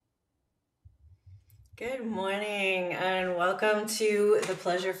Good morning and welcome to the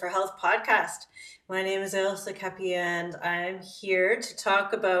Pleasure for Health podcast. My name is Elsa Kepi and I'm here to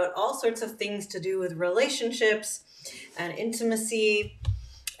talk about all sorts of things to do with relationships and intimacy.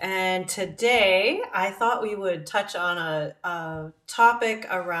 And today I thought we would touch on a topic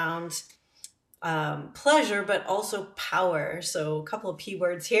around pleasure, but also power. So a couple of P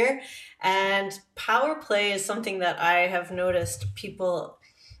words here. And power play is something that I have noticed people,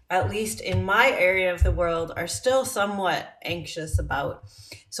 at least in my area of the world, are still somewhat anxious about.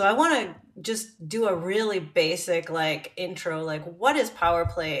 So I want to just do a really basic intro, like what is power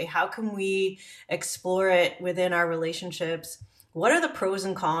play? How can we explore it within our relationships? What are the pros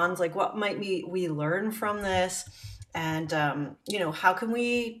and cons? Like what might we learn from this? And how can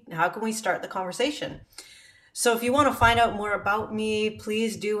we start the conversation? So if you want to find out more about me,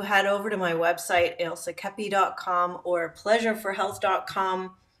 please do head over to my website, ailsakepi.com or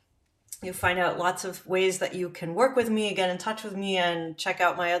pleasureforhealth.com. You'll find out lots of ways that you can work with me, get in touch with me, and check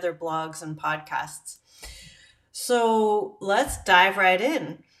out my other blogs and podcasts. So let's dive right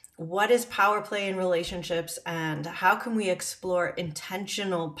in. What is power play in relationships, and how can we explore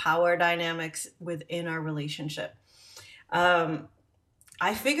intentional power dynamics within our relationship? I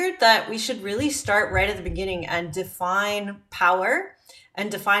figured that we should really start right at the beginning and define power and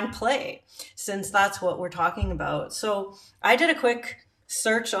define play, since that's what we're talking about. So I did a quick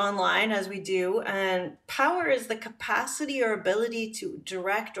search online, as we do, and power is the capacity or ability to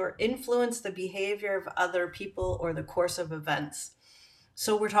direct or influence the behavior of other people or the course of events.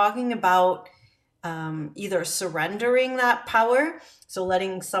 So we're talking about either surrendering that power, so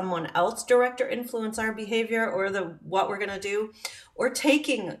letting someone else direct or influence our behavior or what we're going to do, or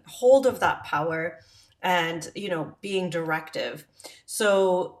taking hold of that power and being directive.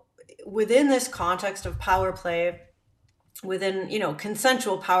 So within this context of power play, within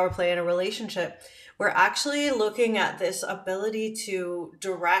consensual power play in a relationship, we're actually looking at this ability to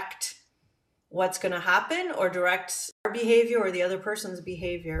direct what's going to happen, or direct our behavior or the other person's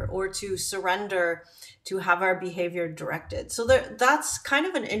behavior, or to surrender to have our behavior directed. So that's kind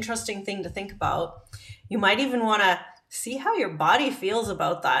of an interesting thing to think about. You might even want to see how your body feels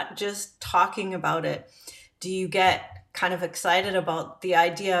about that, just talking about it. Do you get kind of excited about the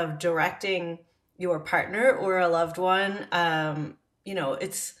idea of directing your partner or a loved one?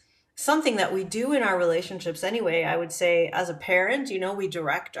 It's something that we do in our relationships anyway. I would say as a parent, we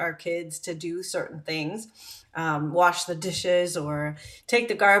direct our kids to do certain things, wash the dishes or take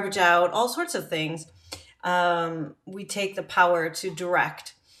the garbage out, all sorts of things. We take the power to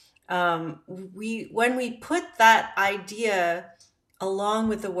direct. When we put that idea along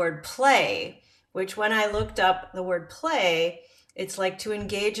with the word play, which when I looked up the word play, it's like to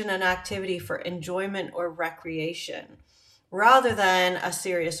engage in an activity for enjoyment or recreation, rather than a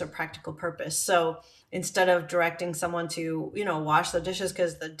serious or practical purpose. So instead of directing someone to, wash the dishes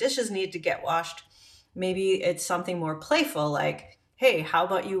because the dishes need to get washed, maybe it's something more playful, like, hey, how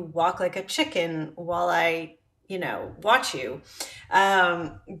about you walk like a chicken while I, watch you?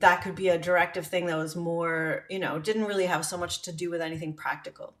 That could be a directive thing that was more, didn't really have so much to do with anything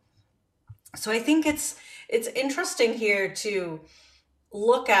practical. So I think it's interesting here to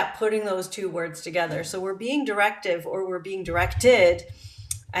look at putting those two words together. So we're being directive or we're being directed,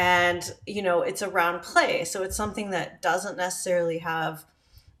 and it's around play. So it's something that doesn't necessarily have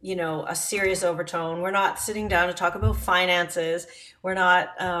a serious overtone. We're not sitting down to talk about finances. We're not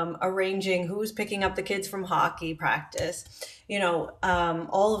arranging who's picking up the kids from hockey practice.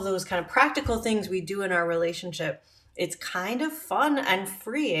 All of those kind of practical things we do in our relationship. It's kind of fun and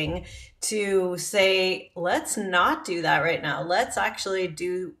freeing to say, let's not do that right now. Let's actually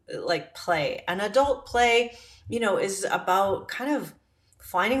do play. And adult play, is about kind of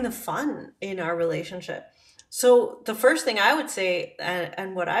finding the fun in our relationship. So the first thing I would say,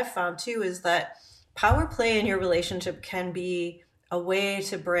 and what I've found too, is that power play in your relationship can be a way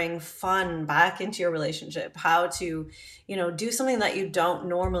to bring fun back into your relationship, how to, do something that you don't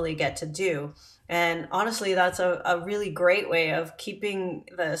normally get to do. And honestly, that's a really great way of keeping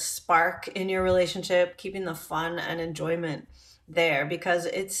the spark in your relationship, keeping the fun and enjoyment there, because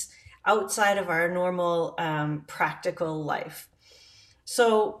it's outside of our normal practical life.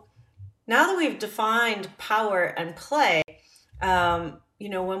 So now that we've defined power and play,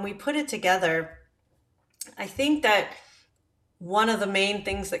 when we put it together, I think that one of the main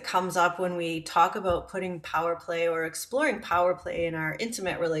things that comes up when we talk about putting power play or exploring power play in our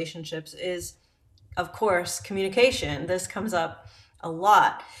intimate relationships is, of course, communication. This comes up a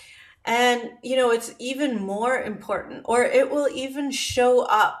lot. And, it's even more important, or it will even show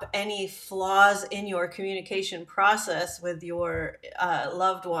up any flaws in your communication process with your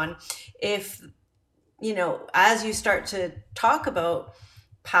loved one if as you start to talk about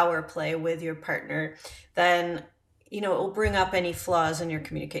power play with your partner, then, it will bring up any flaws in your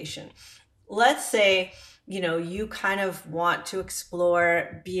communication. Let's say, you kind of want to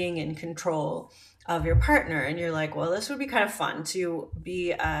explore being in control of your partner, and you're like, well, this would be kind of fun to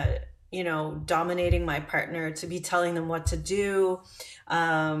be, dominating my partner, to be telling them what to do,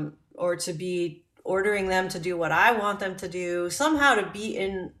 or to be ordering them to do what I want them to do, somehow to be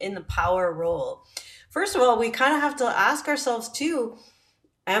in the power role. First of all, we kind of have to ask ourselves too,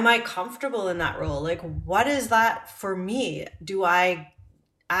 am I comfortable in that role? Like, what is that for me? Do I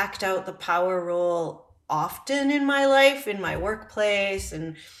act out the power role often in my life, in my workplace,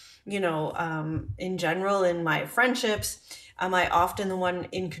 and, in general, in my friendships? Am I often the one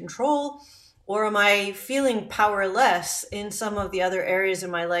in control? Or am I feeling powerless in some of the other areas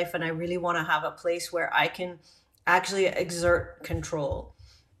in my life, and I really want to have a place where I can actually exert control?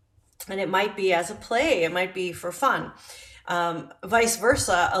 And it might be as a play, it might be for fun. Vice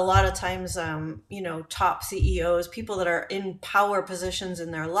versa, a lot of times, top CEOs, people that are in power positions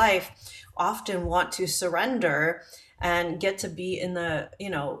in their life, often want to surrender and get to be in the,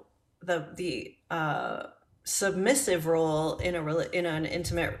 submissive role in an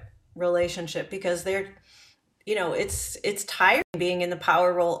intimate relationship, because they're, it's tiring being in the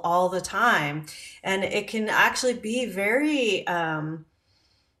power role all the time, and it can actually be very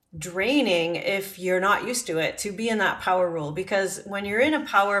draining if you're not used to it, to be in that power role. Because when you're in a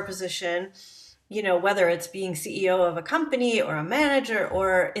power position, whether it's being CEO of a company or a manager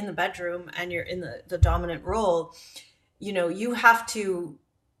or in the bedroom, and you're in the dominant role, you have to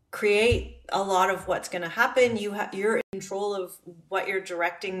create a lot of what's going to happen. You're in control of what you're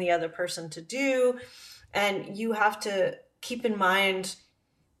directing the other person to do, and you have to keep in mind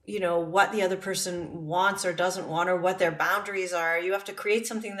what the other person wants or doesn't want, or what their boundaries are. You have to create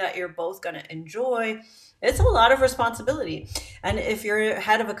something that you're both going to enjoy. It's a lot of responsibility. And if you're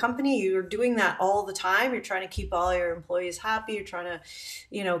head of a company, you're doing that all the time. You're trying to keep all your employees happy. You're trying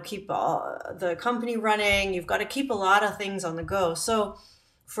to, keep all the company running. You've got to keep a lot of things on the go. So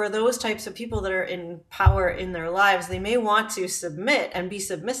for those types of people that are in power in their lives, they may want to submit and be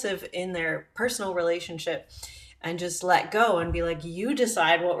submissive in their personal relationship, and just let go and be like, you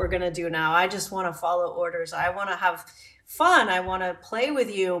decide what we're going to do now. I just want to follow orders. I want to have fun. I want to play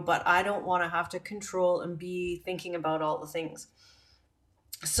with you, but I don't want to have to control and be thinking about all the things.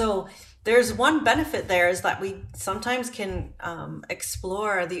 So there's one benefit there, is that we sometimes can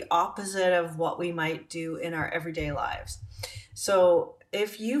explore the opposite of what we might do in our everyday lives. So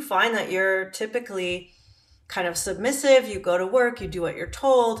if you find that you're typically kind of submissive, you go to work, you do what you're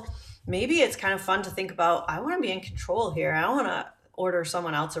told, maybe it's kind of fun to think about, I want to be in control here. I don't want to order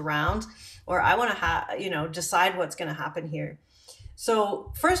someone else around, or I want to decide what's going to happen here.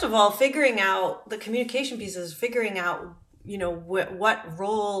 So first of all, figuring out the communication pieces, figuring out, what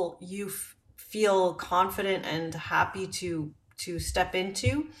role you feel confident and happy to step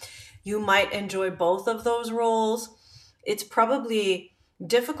into. You might enjoy both of those roles. It's probably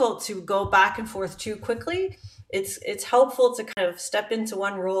difficult to go back and forth too quickly. It's helpful to kind of step into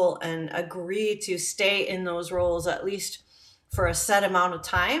one role and agree to stay in those roles at least for a set amount of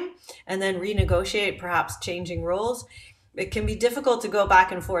time, and then renegotiate, perhaps changing roles. It can be difficult to go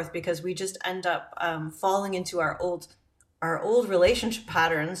back and forth, because we just end up falling into our old relationship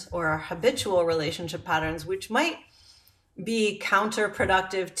patterns, or our habitual relationship patterns, which might be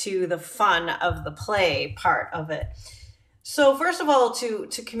counterproductive to the fun of the play part of it. So first of all, to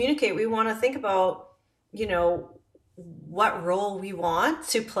communicate, we want to think about, what role we want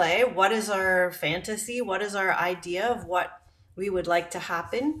to play. What is our fantasy? What is our idea of what we would like to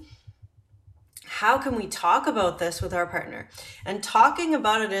happen? How can we talk about this with our partner? And talking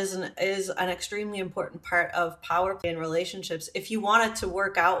about it is an extremely important part of power play in relationships. If you want it to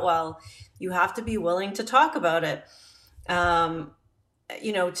work out well, you have to be willing to talk about it. To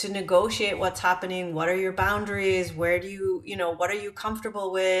negotiate what's happening. What are your boundaries? Where do you, what are you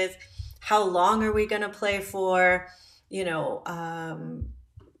comfortable with? How long are we going to play for?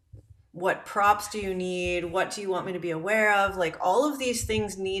 What props do you need? What do you want me to be aware of? Like, all of these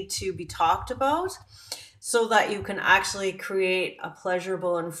things need to be talked about, so that you can actually create a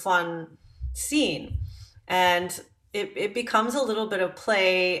pleasurable and fun scene. And it becomes a little bit of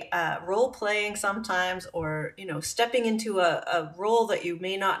play, role playing sometimes, or, stepping into a role that you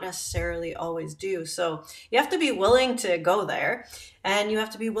may not necessarily always do. So you have to be willing to go there, and you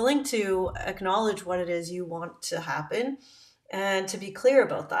have to be willing to acknowledge what it is you want to happen, and to be clear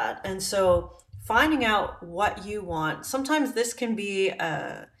about that. And so finding out what you want, sometimes this can be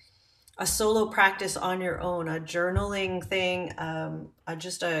a a solo practice on your own, a journaling thing,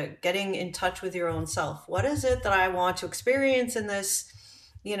 just a getting in touch with your own self. What is it that I want to experience in this,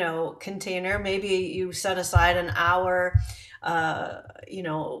 container? Maybe you set aside an hour,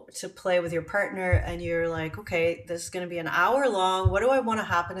 to play with your partner, and you're like, okay, this is going to be an hour long. What do I want to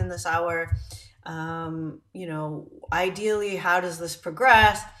happen in this hour? Ideally, how does this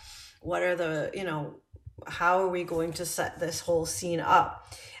progress? What are how are we going to set this whole scene up?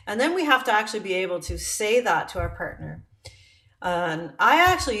 And then we have to actually be able to say that to our partner. And I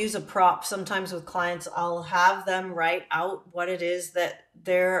actually use a prop sometimes with clients. I'll have them write out what it is that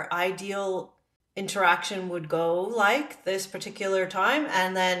their ideal interaction would go like this particular time.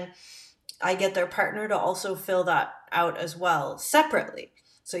 And then I get their partner to also fill that out as well separately.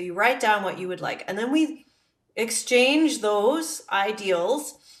 So you write down what you would like, and then we exchange those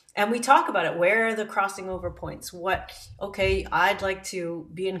ideals and we talk about it. Where are the crossing over points? Okay, I'd like to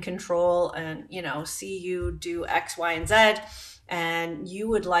be in control and, see you do X, Y, and Z. And you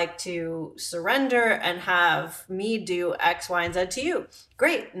would like to surrender and have me do X, Y, and Z to you.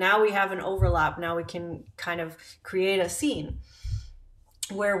 Great. Now we have an overlap. Now we can kind of create a scene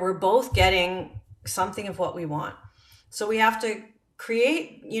where we're both getting something of what we want. So we have to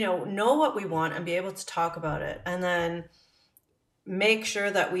create, know what we want and be able to talk about it. And then make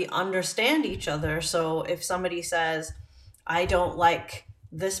sure that we understand each other. So if somebody says, I don't like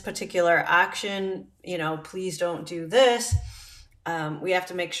this particular action, please don't do this. We have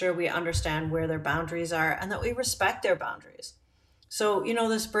to make sure we understand where their boundaries are and that we respect their boundaries. So,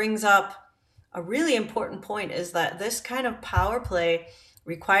 this brings up a really important point, is that this kind of power play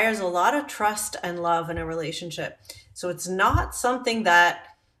requires a lot of trust and love in a relationship. So it's not something that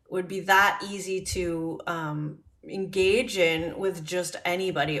would be that easy to engage in with just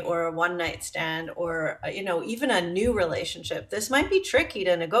anybody, or a one night stand, or even a new relationship. This might be tricky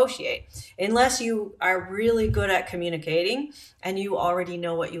to negotiate unless you are really good at communicating and you already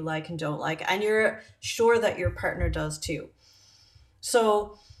know what you like and don't like, and you're sure that your partner does too.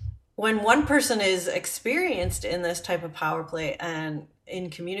 So when one person is experienced in this type of power play and in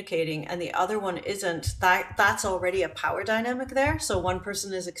communicating and the other one isn't, that's already a power dynamic there. So one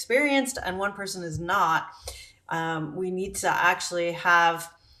person is experienced and one person is not. We need to actually have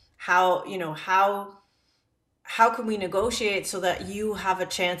how can we negotiate so that you have a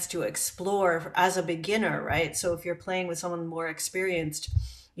chance to explore as a beginner, right? So if you're playing with someone more experienced,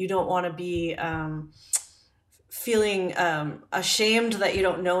 you don't want to be feeling ashamed that you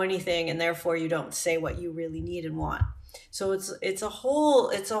don't know anything, and therefore you don't say what you really need and want. So it's a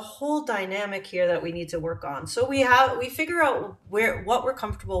whole dynamic here that we need to work on. So we figure out what we're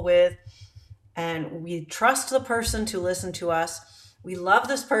comfortable with, and we trust the person to listen to us. We love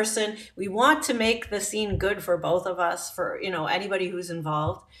this person. We want to make the scene good for both of us, for anybody who's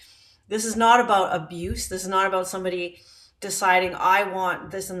involved. This is not about abuse. This is not about somebody deciding, I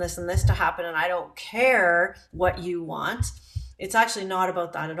want this and this and this to happen and I don't care what you want. It's actually not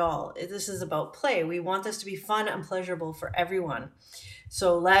about that at all. This is about play. We want this to be fun and pleasurable for everyone.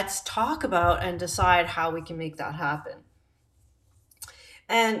 So let's talk about and decide how we can make that happen.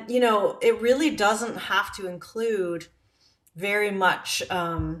 And, it really doesn't have to include very much,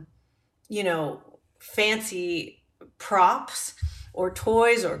 fancy props or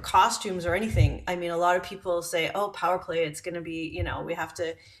toys or costumes or anything. I mean, a lot of people say, oh, power play, it's going to be, we have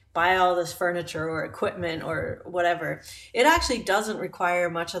to buy all this furniture or equipment or whatever. It actually doesn't require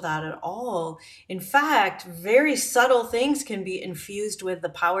much of that at all. In fact, very subtle things can be infused with the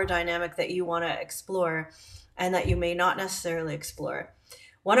power dynamic that you want to explore and that you may not necessarily explore.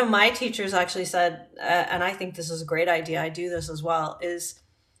 One of my teachers actually said, and I think this is a great idea, I do this as well, is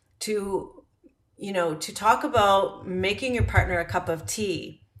to talk about making your partner a cup of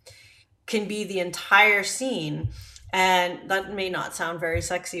tea can be the entire scene. And that may not sound very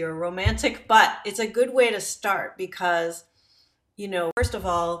sexy or romantic, but it's a good way to start because, first of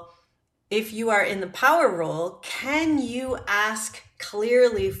all, if you are in the power role, can you ask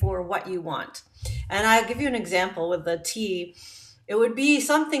clearly for what you want? And I'll give you an example with the tea. It would be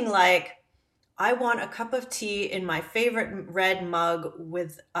something like, I want a cup of tea in my favorite red mug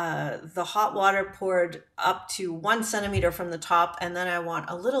with the hot water poured up to 1 centimeter from the top. And then I want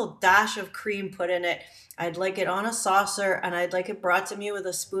a little dash of cream put in it. I'd like it on a saucer and I'd like it brought to me with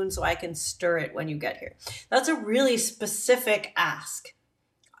a spoon so I can stir it when you get here. That's a really specific ask.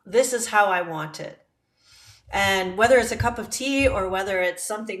 This is how I want it. And whether it's a cup of tea or whether it's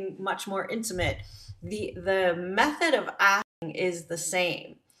something much more intimate, the method of asking is the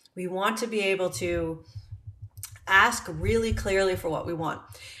same. We want to be able to ask really clearly for what we want.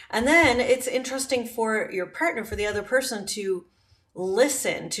 And then it's interesting for your partner, for the other person to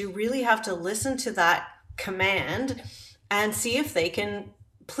listen, to really have to listen to that command and see if they can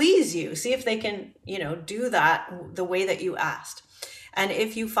please you, see if they can, do that the way that you asked. And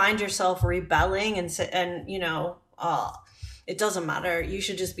if you find yourself rebelling and it doesn't matter, you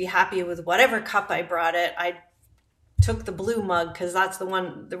should just be happy with whatever cup I brought it. I took the blue mug because that's the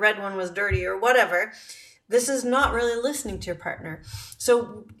red one was dirty or whatever. This is not really listening to your partner.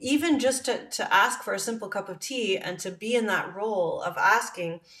 So even just to ask for a simple cup of tea and to be in that role of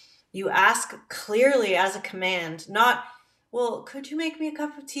asking, you ask clearly as a command, not, well, could you make me a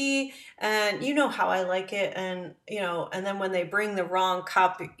cup of tea? And you know how I like it. And then when they bring the wrong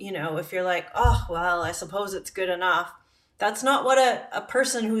cup, if you're like, oh, well, I suppose it's good enough. That's not what a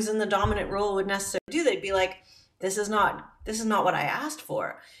person who's in the dominant role would necessarily do. They'd be like, this is not what I asked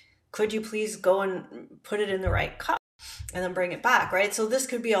for. Could you please go and put it in the right cup and then bring it back, right? So this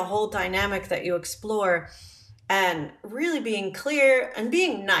could be a whole dynamic that you explore, and really being clear and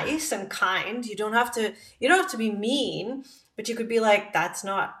being nice and kind. You don't have to be mean, but you could be like, that's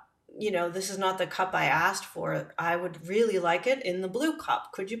not, this is not the cup I asked for. I would really like it in the blue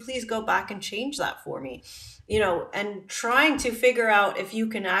cup. Could you please go back and change that for me? And trying to figure out if you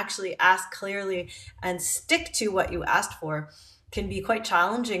can actually ask clearly and stick to what you asked for can be quite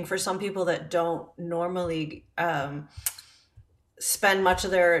challenging for some people that don't normally spend much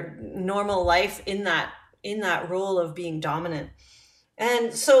of their normal life in that role of being dominant.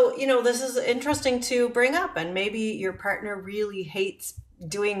 And so, this is interesting to bring up, and maybe your partner really hates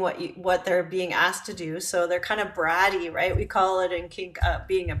doing what they're being asked to do. So they're kind of bratty, right? We call it in kink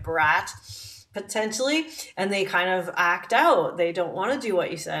being a brat, potentially, and they kind of act out. They don't want to do what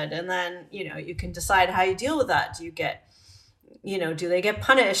you said. And then, you can decide how you deal with that. Do they get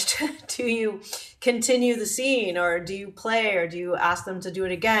punished? Do you continue the scene, or do you play, or do you ask them to do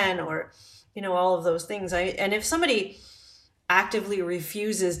it again, or, all of those things. And if somebody actively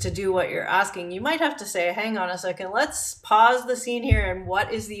refuses to do what you're asking, you might have to say, hang on a second, let's pause the scene here. And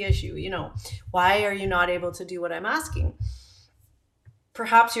what is the issue? Why are you not able to do what I'm asking?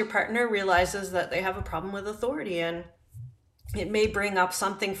 Perhaps your partner realizes that they have a problem with authority, and it may bring up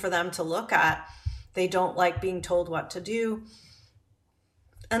something for them to look at. They don't like being told what to do.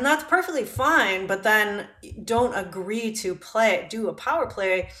 And that's perfectly fine, but then don't agree to do a power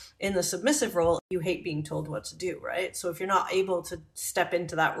play in the submissive role. You hate being told what to do, right? So if you're not able to step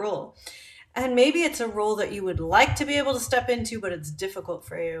into that role, and maybe it's a role that you would like to be able to step into, but it's difficult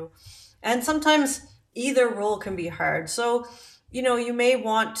for you. And sometimes either role can be hard. So, you may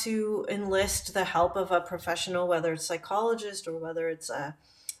want to enlist the help of a professional, whether it's a psychologist or whether it's a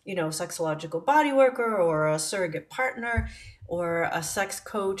sexological body worker or a surrogate partner or a sex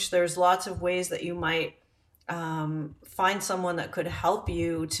coach. There's lots of ways that you might find someone that could help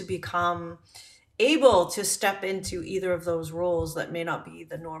you to become able to step into either of those roles that may not be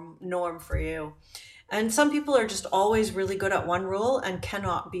the norm for you. And some people are just always really good at one role and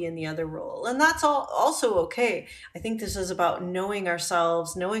cannot be in the other role. And that's also okay. I think this is about knowing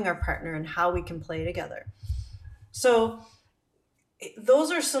ourselves, knowing our partner, and how we can play together. So those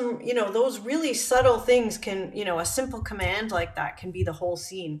are some, those really subtle things can, a simple command like that can be the whole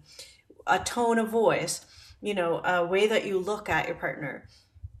scene. A tone of voice, a way that you look at your partner.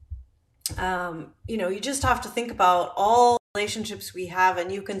 You just have to think about all relationships we have,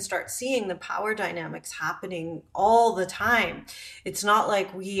 and you can start seeing the power dynamics happening all the time. It's not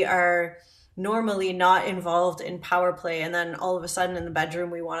like we are normally not involved in power play, and then all of a sudden in the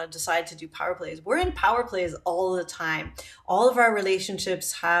bedroom we want to decide to do power plays. We're in power plays all the time. All of our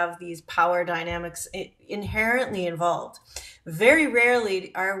relationships have these power dynamics inherently involved. Very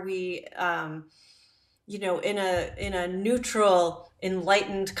rarely are we in a neutral,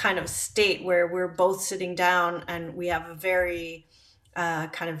 enlightened kind of state where we're both sitting down and we have a very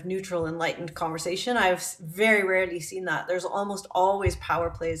kind of neutral, enlightened conversation. I've very rarely seen that. There's almost always power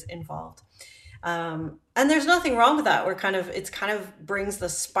plays involved. And there's nothing wrong with that. It's kind of brings the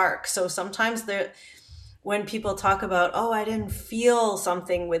spark. So sometimes when people talk about, oh, I didn't feel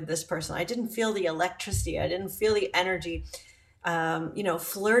something with this person, I didn't feel the electricity, I didn't feel the energy,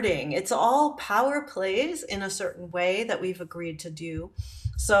 flirting, it's all power plays in a certain way that we've agreed to do.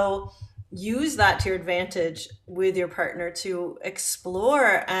 So use that to your advantage with your partner to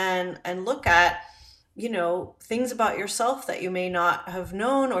explore and look at, things about yourself that you may not have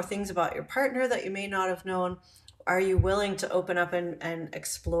known, or things about your partner that you may not have known. Are you willing to open up and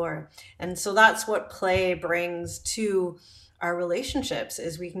explore? And so that's what play brings to our relationships,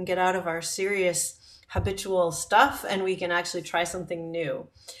 is we can get out of our serious habitual stuff and we can actually try something new.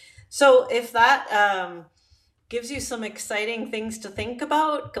 So if that gives you some exciting things to think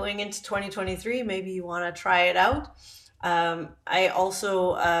about going into 2023, maybe you want to try it out. I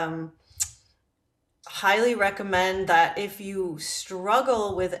also highly recommend that if you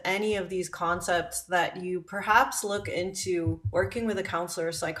struggle with any of these concepts, that you perhaps look into working with a counselor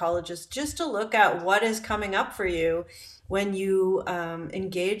or psychologist just to look at what is coming up for you when you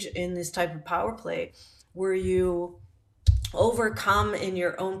engage in this type of power play. Were you overcome in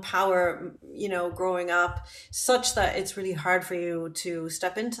your own power, growing up, such that it's really hard for you to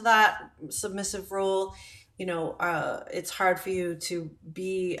step into that submissive role? It's hard for you to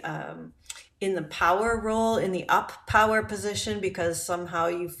be in the power role, in the up power position, because somehow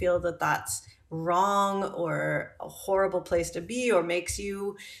you feel that that's wrong or a horrible place to be, or makes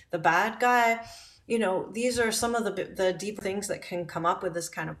you the bad guy. These are some of the deeper things that can come up with this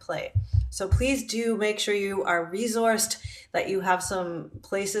kind of play. So please do make sure you are resourced, that you have some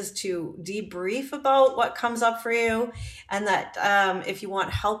places to debrief about what comes up for you, and that if you want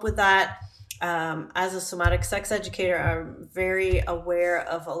help with that, as a somatic sex educator, I'm very aware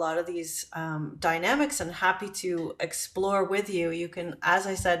of a lot of these dynamics and happy to explore with you. You can, as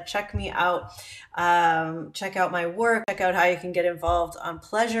I said, check me out, check out my work, check out how you can get involved on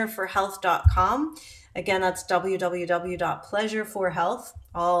pleasureforhealth.com. Again, that's www.pleasureforhealth,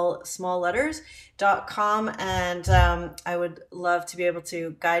 all small letters, .com. And I would love to be able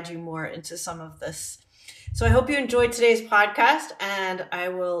to guide you more into some of this. So I hope you enjoyed today's podcast, and I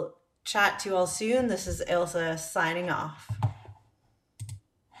will chat to you all soon. This is Ilse signing off.